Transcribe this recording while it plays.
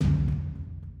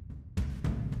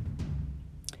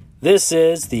This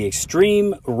is the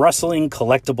Extreme Wrestling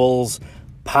Collectibles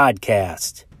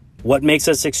Podcast. What makes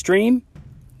us extreme?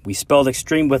 We spelled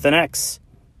extreme with an X,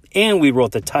 and we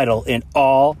wrote the title in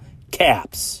all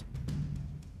caps.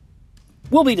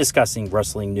 We'll be discussing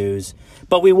wrestling news,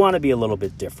 but we want to be a little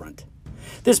bit different.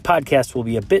 This podcast will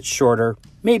be a bit shorter,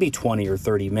 maybe 20 or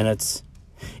 30 minutes.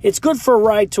 It's good for a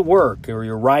ride to work or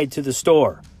your ride to the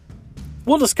store.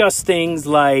 We'll discuss things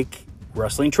like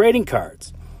wrestling trading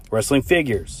cards, wrestling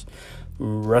figures,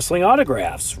 wrestling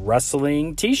autographs,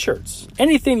 wrestling t-shirts.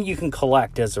 Anything you can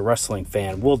collect as a wrestling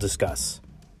fan, we'll discuss.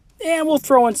 And we'll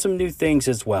throw in some new things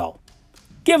as well.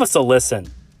 Give us a listen.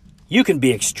 You can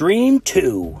be extreme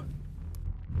too.